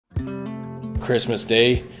Christmas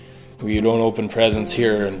Day, you don't open presents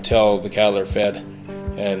here until the cattle are fed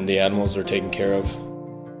and the animals are taken care of.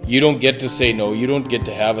 You don't get to say no, you don't get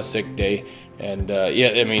to have a sick day. And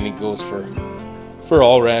yeah, I mean, it goes for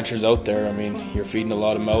all ranchers out there. I mean, you're feeding a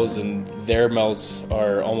lot of mouths, and their mouths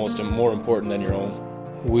are almost more important than your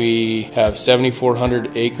own. We have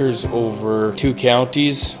 7,400 acres over 2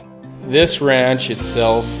 counties. This ranch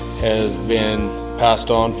itself has been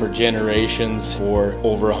passed on for generations for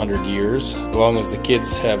over 100 years. As long as the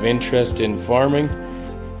kids have interest in farming,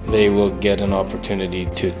 they will get an opportunity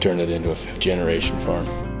to turn it into a 5th-generation farm.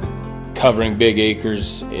 Covering big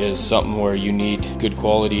acres is something where you need good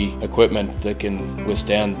quality equipment that can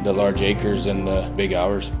withstand the large acres and the big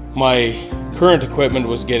hours. My current equipment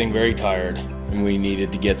was getting very tired, and we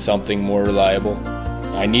needed to get something more reliable.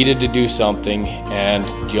 I needed to do something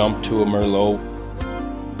and jump to a Merlot.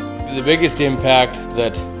 The biggest impact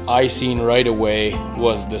that I seen right away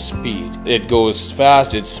was the speed. It goes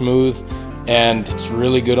fast, it's smooth, and it's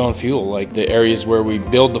really good on fuel. Like, the areas where we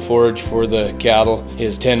build the forage for the cattle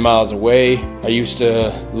is 10 miles away. I used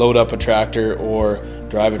to load up a tractor or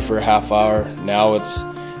drive it for a half hour. Now it's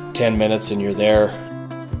 10 minutes and you're there.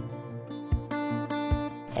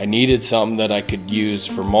 I needed something that I could use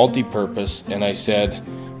for multi-purpose, and I said,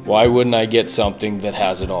 why wouldn't I get something that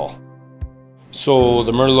has it all? So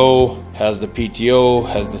the Merlot has the PTO,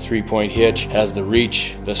 has the 3-point hitch, has the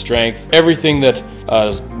reach, the strength, everything that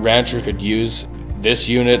a rancher could use. This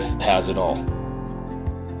unit has it all.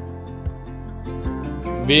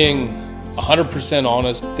 Being 100%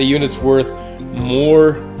 honest, the unit's worth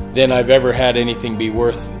more than I've ever had anything be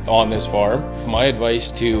worth on this farm. My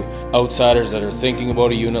advice to outsiders that are thinking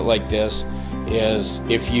about a unit like this is,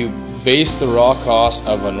 if you base the raw cost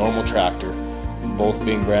of a normal tractor, both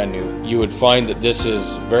being brand new, you would find that this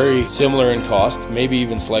is very similar in cost, maybe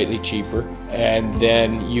even slightly cheaper, and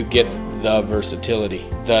then you get the versatility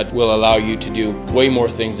that will allow you to do way more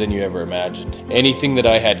things than you ever imagined. Anything that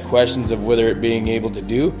I had questions of whether it being able to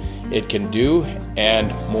do, it can do,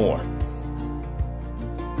 and more.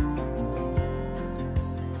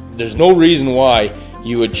 There's no reason why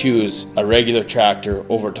you would choose a regular tractor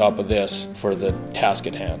over top of this for the task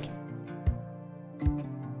at hand.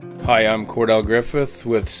 Hi, I'm Cordell Griffith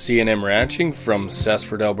with C&M Ranching from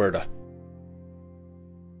Cessford, Alberta.